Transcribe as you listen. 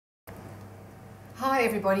Hi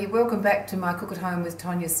everybody, welcome back to my Cook at Home with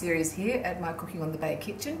Tonya series here at my Cooking on the Bay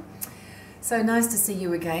kitchen. So nice to see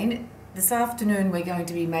you again. This afternoon we're going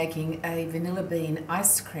to be making a vanilla bean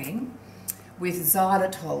ice cream with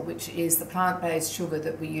xylitol, which is the plant-based sugar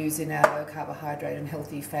that we use in our low carbohydrate and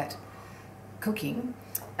healthy fat cooking.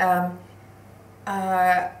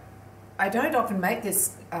 I don't often make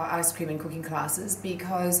this ice cream in cooking classes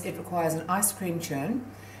because it requires an ice cream churn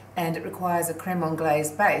and it requires a crème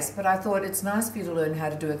anglaise base, but I thought it's nice for you to learn how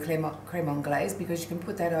to do a crème anglaise because you can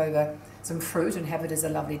put that over some fruit and have it as a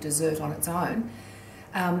lovely dessert on its own.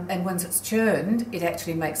 And once it's churned, it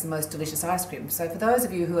actually makes the most delicious ice cream. So for those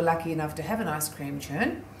of you who are lucky enough to have an ice cream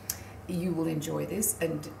churn, you will enjoy this.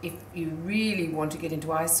 And if you really want to get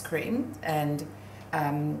into ice cream and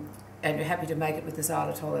you're happy to make it with the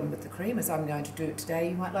xylitol and with the cream, as I'm going to do it today,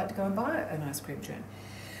 you might like to go and buy an ice cream churn.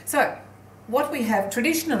 So what we have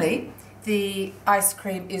traditionally, the ice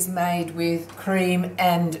cream is made with cream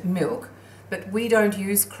and milk, but we don't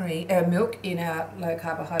use milk in our low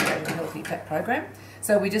carbohydrate and healthy fat program.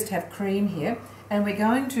 So we just have cream here, and we're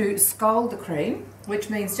going to scald the cream, which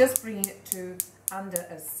means just bringing it to under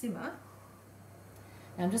a simmer.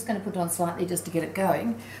 And I'm just going to put it on slightly just to get it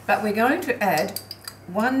going, but we're going to add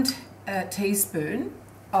 1 teaspoon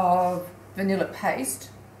of vanilla paste.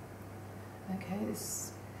 Okay,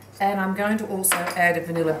 and I'm going to also add a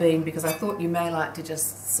vanilla bean because I thought you may like to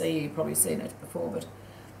just see, you've probably seen it before, but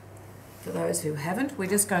for those who haven't, we're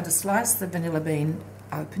just going to slice the vanilla bean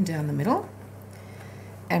open down the middle,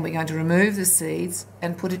 and we're going to remove the seeds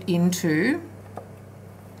and put it into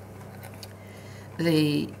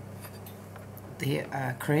the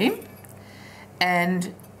cream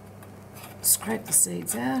and scrape the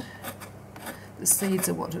seeds out. The seeds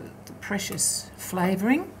are what the precious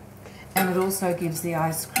flavouring, and it also gives the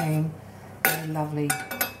ice cream a lovely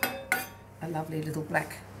little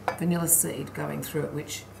black vanilla seed going through it,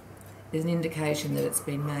 which is an indication that it's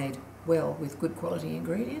been made well with good quality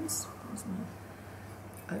ingredients. There's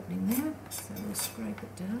my opening there, so we'll scrape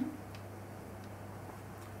it down.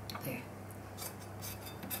 There.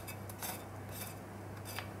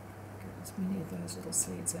 Get as many of those little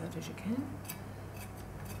seeds out as you can.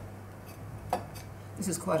 This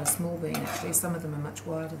is quite a small bean actually, some of them are much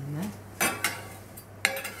wider than that.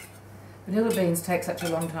 Vanilla beans take such a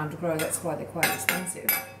long time to grow, that's why they're quite expensive.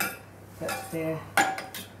 But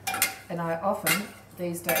and I often,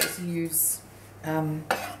 these days, use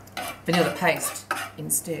vanilla paste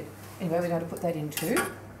instead. Anyway, we're going to put that in too.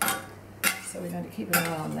 So we're going to keep an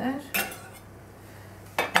eye on that.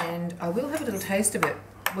 And I will have a little taste of it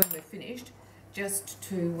when we're finished, just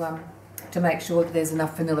to make sure that there's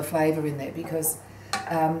enough vanilla flavour in there, because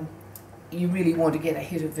you really want to get a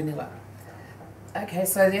hit of vanilla. Okay,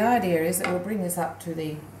 so the idea is that we'll bring this up to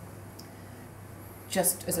the,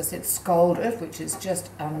 just as I said, scald it, which is just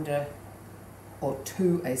under or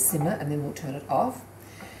to a simmer, and then we'll turn it off.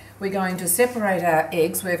 We're going to separate our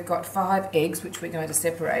eggs. We've got 5 eggs which we're going to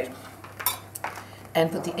separate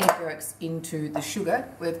and put the egg yolks into the sugar.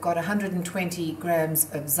 We've got 120 grams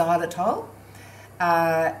of xylitol,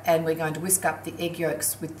 and we're going to whisk up the egg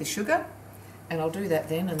yolks with the sugar, and I'll do that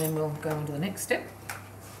then, and then we'll go on to the next step.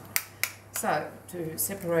 So to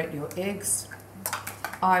separate your eggs,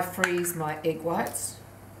 I freeze my egg whites.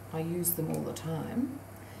 I use them all the time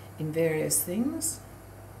in various things.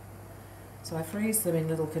 So I freeze them in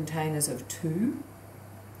little containers of 2.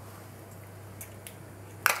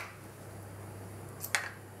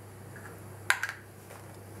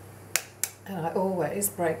 And I always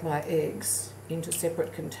break my eggs into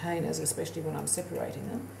separate containers, especially when I'm separating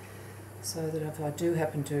them, so that if I do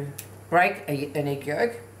happen to break an egg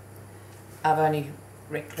yolk, I've only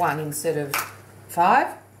wrecked 1 instead of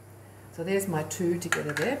 5. So there's my 2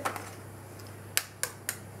 together there.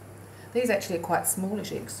 These actually are quite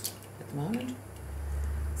smallish eggs at the moment.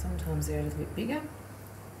 Sometimes they're a little bit bigger.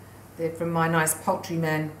 They're from my nice poultry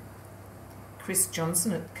man, Chris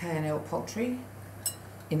Johnson at K&L Poultry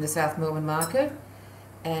in the South Melbourne market.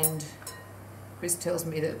 And Chris tells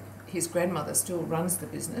me that his grandmother still runs the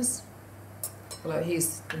business, although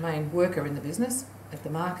he's the main worker in the business at the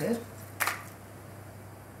market.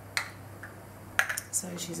 So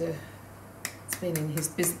it's been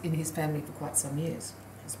in his family for quite some years,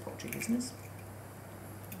 his poultry business.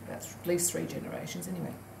 About at least 3 generations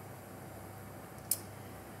anyway.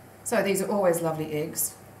 So these are always lovely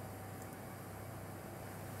eggs.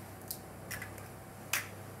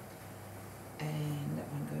 And that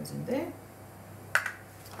one goes in there.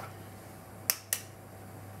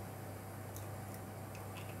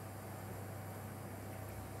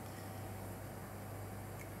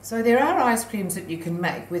 So there are ice creams that you can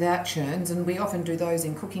make without churns, and we often do those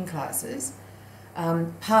in cooking classes.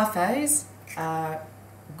 Parfaits are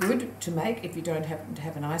good to make if you don't happen to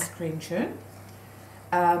have an ice cream churn.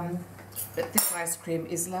 But this ice cream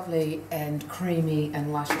is lovely and creamy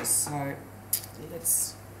and luscious, so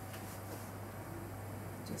let's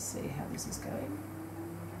just see how this is going.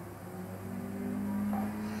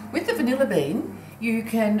 With the vanilla bean, you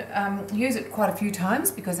can use it quite a few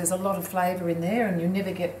times because there's a lot of flavour in there, and you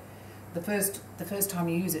never get the first time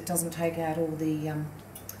you use it doesn't take out all the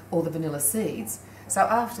vanilla seeds. So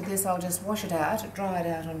after this, I'll just wash it out, dry it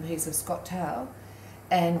out on a piece of Scott towel,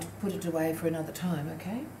 and put it away for another time.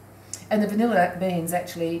 Okay. And the vanilla beans,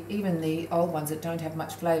 actually, even the old ones that don't have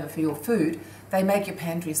much flavour for your food, they make your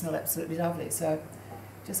pantry smell absolutely lovely. So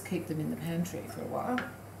just keep them in the pantry for a while.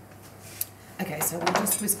 Okay, so we'll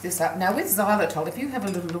just whisk this up. Now with xylitol, if you have a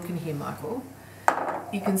little look in here, Michael,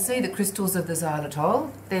 you can see the crystals of the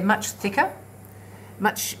xylitol. They're much thicker,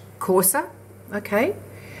 much coarser, okay?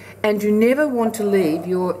 And you never want to leave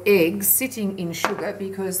your eggs sitting in sugar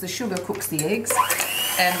because the sugar cooks the eggs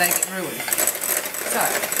and they get ruined.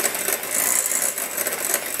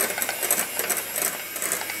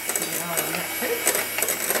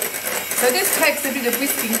 So this takes a bit of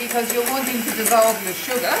whisking because you're wanting to dissolve your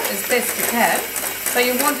sugar as best you can. So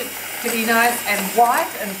you want it to be nice and white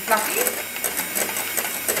and fluffy.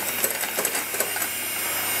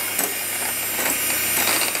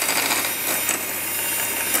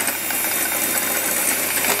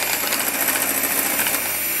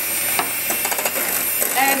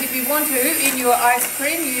 And if you want to, in your ice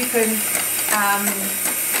cream, you can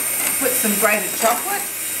put some grated chocolate.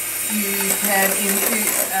 You can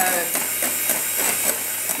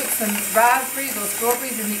put some raspberries or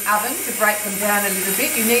strawberries in the oven to break them down a little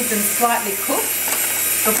bit. You need them slightly cooked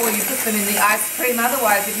before you put them in the ice cream.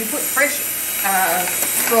 Otherwise, if you put fresh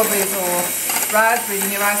strawberries or raspberries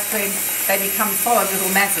in your ice cream, they become solid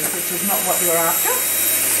little masses, which is not what you're after.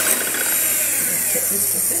 Let's check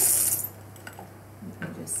this with this. Let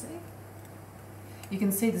me just see. You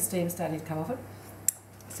can see the steam starting to come off it.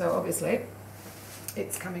 So obviously,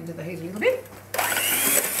 it's coming to the heat a little bit. To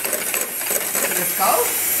the scald.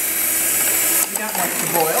 You don't want it to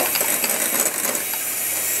boil.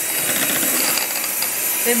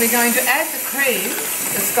 Then we're going to add the cream,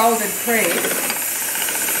 the scalded cream,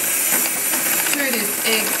 to this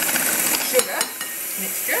egg sugar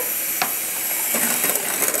mixture.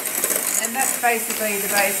 And that's basically the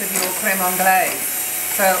base of your crème anglaise.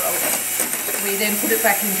 So we then put it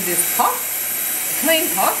back into this pot. Clean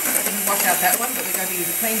pot, I didn't wash out that one, but we're going to use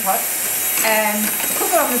a clean pot, and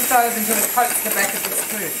cook it on the stove until it coats the back of the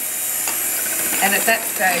spoon. And at that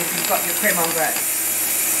stage, you've got your crème anglaise.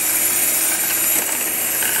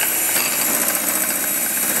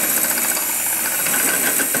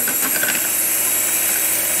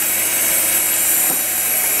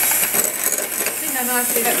 See how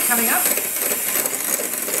nicely that's coming up?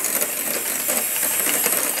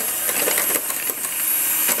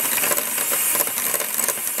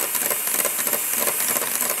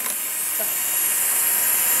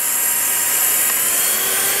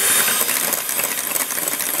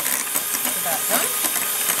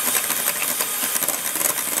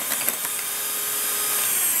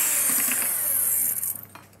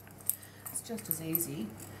 Just as easy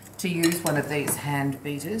to use one of these hand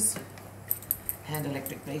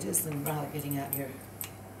electric beaters, than rather getting out your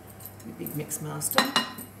big mix master,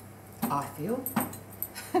 I feel.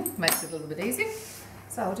 Makes it a little bit easier.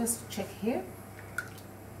 So I'll just check here.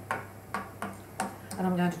 And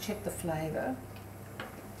I'm going to check the flavour.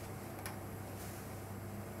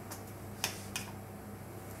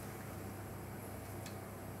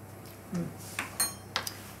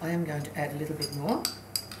 I am going to add a little bit more.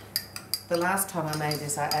 The last time I made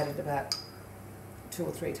this, I added about 2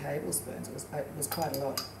 or 3 tablespoons. It was quite a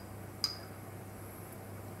lot.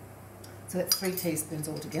 So that's 3 teaspoons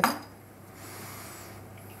altogether.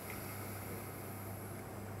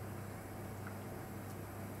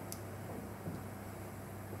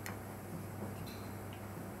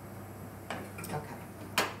 Okay.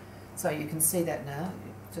 So you can see that now.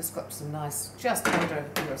 You've just got some nice, just under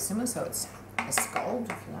a simmer, so it's a scald,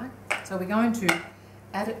 if you like. So we're going to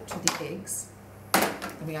add it to the eggs, and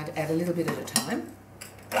we're going to add a little bit at a time.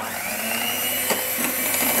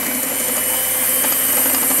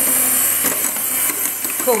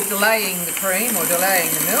 It's called delaying the cream or delaying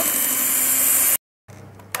the milk.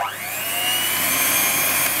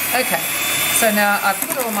 Okay, so now I've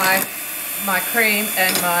put all my cream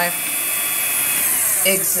and my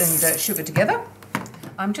eggs and sugar together.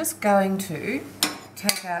 I'm just going to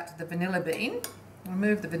take out the vanilla bean.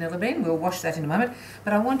 Remove the vanilla bean, we'll wash that in a moment,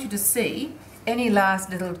 but I want you to see any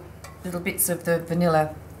last little bits of the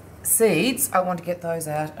vanilla seeds, I want to get those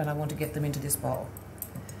out and I want to get them into this bowl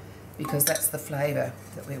because that's the flavour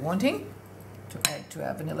that we're wanting to add to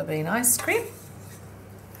our vanilla bean ice cream.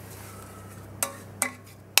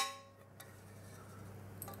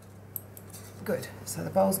 Good, so the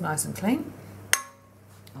bowl's nice and clean.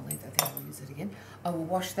 I'll leave that there, I'll use it again. I will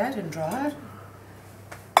wash that and dry it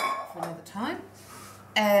for another time.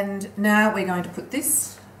 And now we're going to put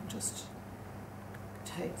this, just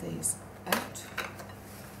take these out.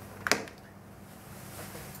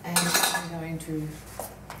 And I'm going to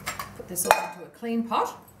put this all into a clean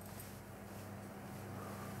pot.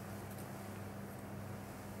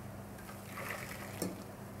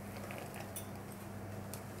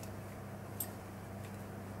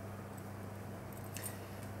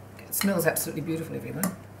 It smells absolutely beautiful,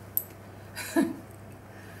 everyone. And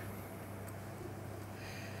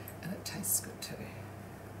it tastes good too.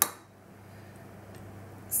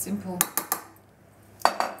 Simple.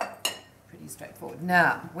 Pretty straightforward.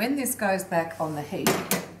 Now, when this goes back on the heat,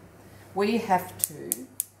 we have to,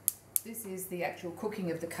 this is the actual cooking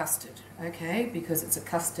of the custard, okay, because it's a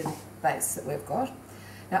custard base that we've got.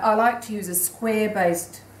 Now, I like to use a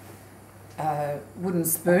square-based wooden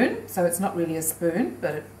spoon, so it's not really a spoon,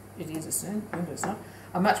 but it is a spoon, but it's not.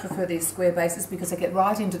 I much prefer these square bases because they get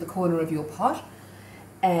right into the corner of your pot,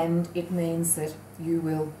 and it means that you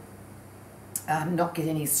will not get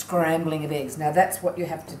any scrambling of eggs. Now that's what you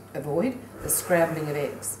have to avoid, the scrambling of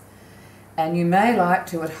eggs. And you may like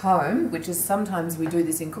to at home, which is sometimes we do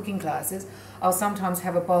this in cooking classes, I'll sometimes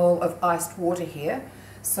have a bowl of iced water here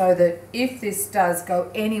so that if this does go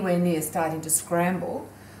anywhere near starting to scramble,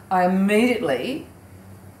 I immediately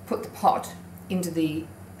put the pot into the,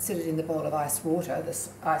 set it in the bowl of iced water,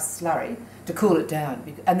 this ice slurry, to cool it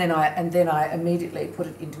down. And then I immediately put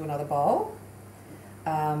it into another bowl.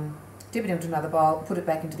 Dip it into another bowl, put it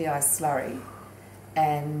back into the ice slurry,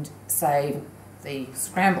 and save the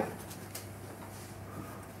scramble.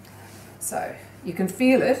 So you can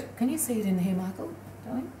feel it. Can you see it in here, Michael?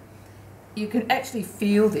 Darling? You can actually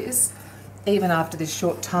feel this, even after this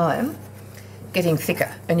short time, getting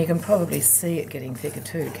thicker. And you can probably see it getting thicker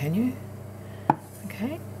too, can you?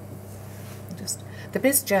 Okay. Just the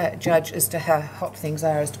best judge as to how hot things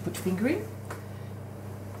are is to put your finger in.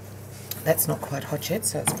 That's not quite hot yet,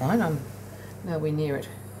 so it's fine. I'm nowhere near it.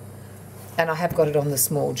 And I have got it on the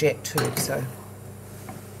small jet too, so.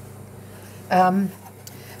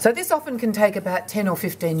 So this often can take about 10 or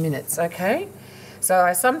 15 minutes, okay? So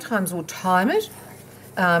I sometimes will time it,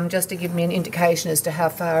 just to give me an indication as to how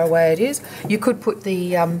far away it is. You could put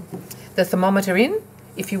the thermometer in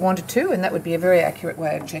if you wanted to, and that would be a very accurate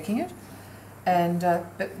way of checking it. And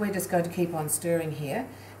but we're just going to keep on stirring here.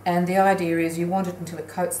 And the idea is you want it until it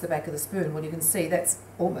coats the back of the spoon. Well, you can see that's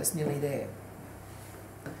almost nearly there.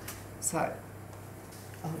 So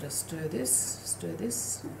I'll just stir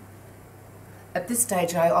this. At this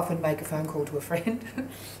stage, I often make a phone call to a friend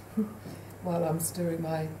while I'm stirring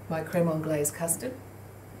my crème anglaise custard.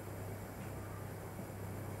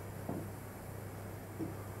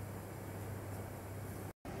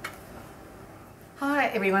 Hi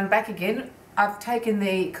everyone, back again. I've taken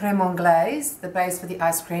the crème anglaise, the base for the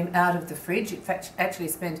ice cream, out of the fridge. In fact, actually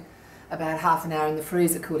spent about half an hour in the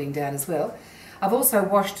freezer cooling down as well. I've also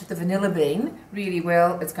washed the vanilla bean really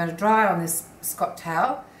well. It's going to dry on this Scott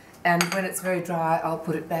towel, and when it's very dry, I'll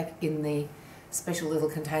put it back in the special little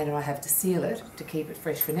container I have to seal it, to keep it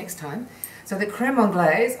fresh for next time. So the crème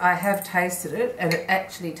anglaise, I have tasted it, and it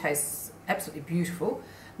actually tastes absolutely beautiful.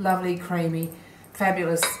 Lovely, creamy,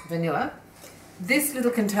 fabulous vanilla. This little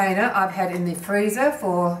container I've had in the freezer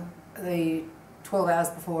for the 12 hours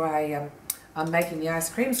before I'm making the ice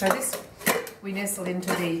cream. So this we nestle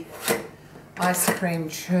into the ice cream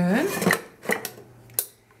churn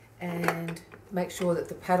and make sure that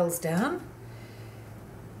the paddle's down.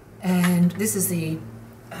 And this is the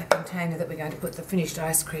container that we're going to put the finished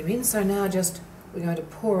ice cream in. So now we're going to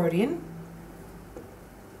pour it in.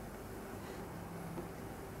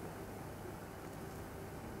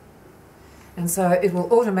 And so it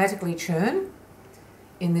will automatically churn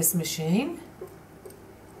in this machine.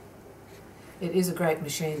 It is a great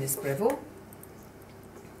machine, this Breville.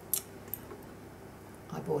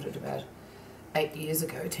 I bought it about 8 years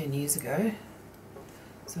ago, 10 years ago.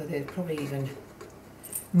 So there's probably even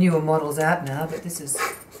newer models out now, but this is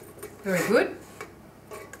very good.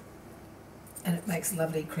 And it makes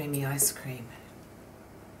lovely creamy ice cream.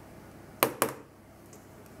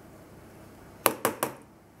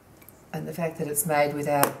 And the fact that it's made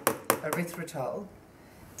without erythritol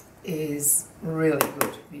is really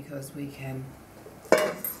good, because we can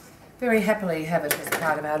very happily have it as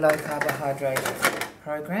part of our low carbohydrate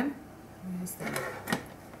program. Where's the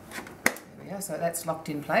so that's locked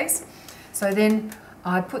in place. So then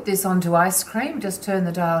I put this onto ice cream, just turn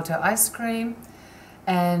the dial to ice cream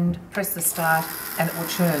and press the start and it will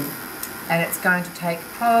churn. And it's going to take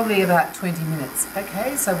probably about 20 minutes.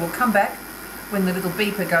 Okay, so we'll come back when the little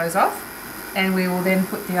beeper goes off and we will then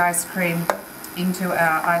put the ice cream into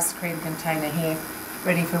our ice cream container here,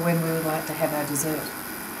 ready for when we would like to have our dessert.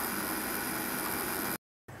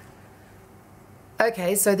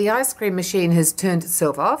 Okay, so the ice cream machine has turned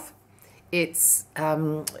itself off. It's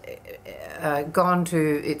gone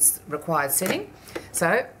to its required setting.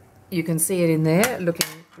 So you can see it in there looking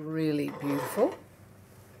really beautiful.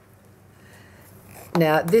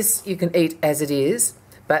 Now this you can eat as it is,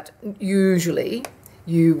 but usually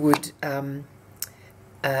you would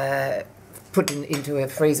put it into a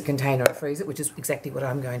freezer container or freeze it, which is exactly what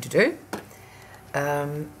I'm going to do.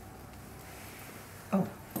 So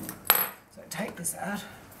take this out.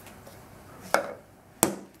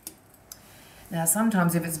 Now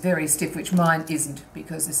sometimes if it's very stiff, which mine isn't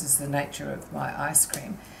because this is the nature of my ice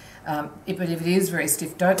cream, but if it is very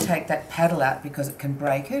stiff, don't take that paddle out because it can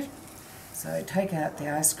break it. So take out the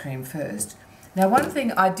ice cream first. Now one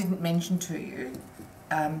thing I didn't mention to you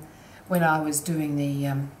when I was doing the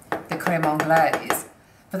Crème Anglaise,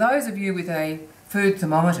 for those of you with a food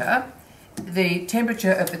thermometer, the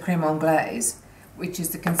temperature of the Crème Anglaise, which is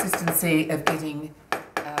the consistency of getting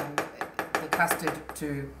the custard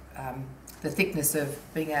to the thickness of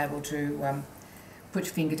being able to put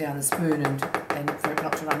your finger down the spoon and for it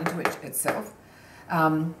not to run into itself,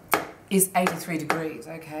 is 83 degrees,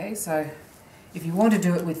 okay? So if you want to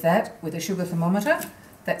do it with that, with a sugar thermometer,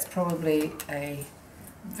 that's probably a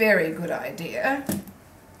very good idea.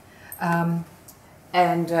 And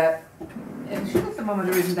the sugar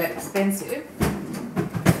thermometer isn't that expensive.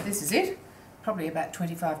 This is it, probably about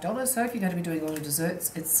 $25. So if you're going to be doing a lot of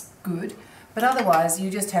desserts, it's good. But otherwise, you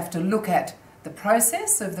just have to look at the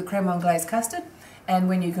process of the Crème Anglaise custard, and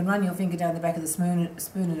when you can run your finger down the back of the spoon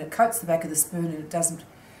and it coats the back of the spoon and it doesn't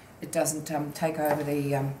take over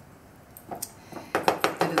the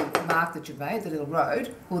little mark that you've made, the little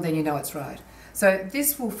road, well then you know it's right. So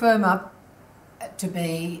this will firm up to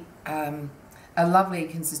be a lovely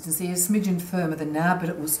consistency, a smidgen firmer than now, but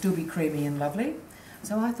it will still be creamy and lovely.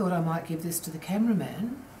 So I thought I might give this to the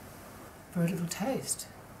cameraman for a little taste.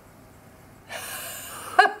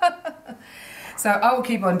 So I will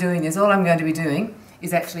keep on doing this. All I'm going to be doing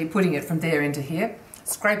is actually putting it from there into here,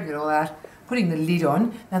 scraping it all out, putting the lid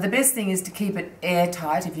on. Now the best thing is to keep it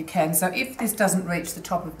airtight if you can. So if this doesn't reach the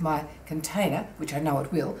top of my container, which I know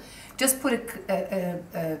it will, just put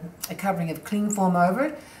a covering of cling film over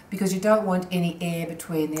it, because you don't want any air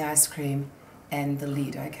between the ice cream and the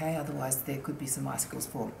lid, okay? Otherwise there could be some icicles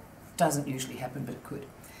formed. Doesn't usually happen, but it could.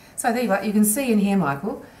 So there you are. You can see in here,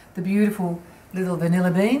 Michael, the beautiful little vanilla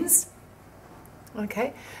beans.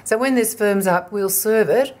 Okay, so when this firms up, we'll serve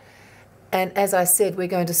it, and as I said, we're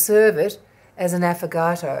going to serve it as an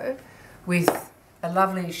affogato with a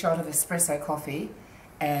lovely shot of espresso coffee,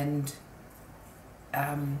 and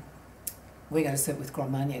we're going to serve it with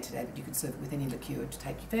Grand Marnier today, but you can serve it with any liqueur to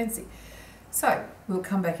take your fancy. So we'll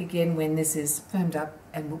come back again when this is firmed up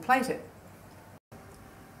and we'll plate it.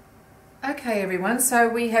 Okay everyone, so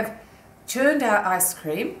we have churned our ice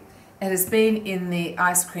cream. It has been in the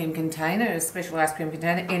ice cream container, a special ice cream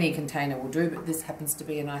container. Any container will do, but this happens to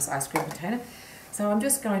be a nice ice cream container. So I'm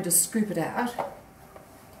just going to scoop it out.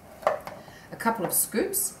 A couple of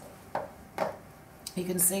scoops. You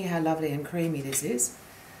can see how lovely and creamy this is.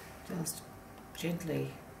 Just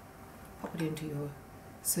gently pop it into your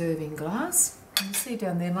serving glass. Can you see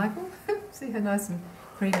down there, Michael? See how nice and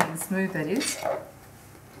creamy and smooth that is?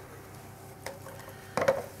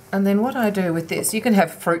 And then what I do with this, you can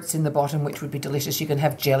have fruits in the bottom, which would be delicious. You can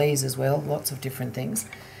have jellies as well, lots of different things.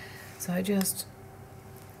 So just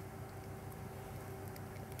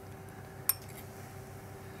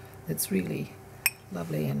it's really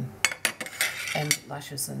lovely and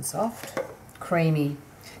luscious and soft, creamy.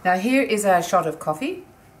 Now here is our shot of coffee.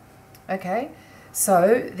 Okay,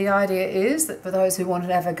 so the idea is that for those who want an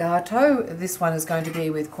affogato, this one is going to be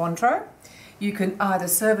with Cointreau. You can either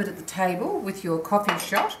serve it at the table with your coffee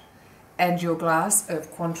shot and your glass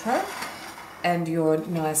of Cointreau and your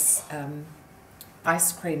nice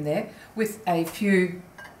ice cream there with a few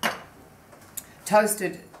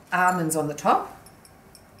toasted almonds on the top.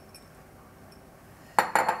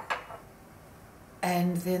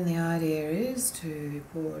 And then the idea is to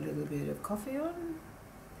pour a little bit of coffee on,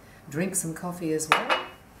 drink some coffee as well,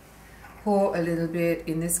 pour a little bit,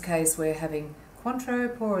 in this case we're having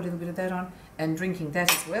Cointreau, pour a little bit of that on and drinking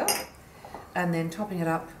that as well, and then topping it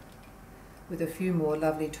up with a few more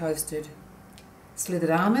lovely toasted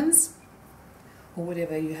slithered almonds or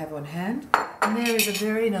whatever you have on hand. And there is a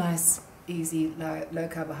very nice, easy, low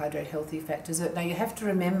carbohydrate, healthy fat dessert. Now you have to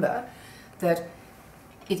remember that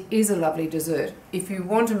it is a lovely dessert. If you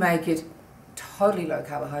want to make it totally low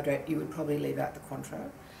carbohydrate, you would probably leave out the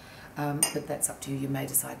Cointreau. But that's up to you. You may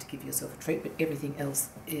decide to give yourself a treat, but everything else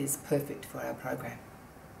is perfect for our program.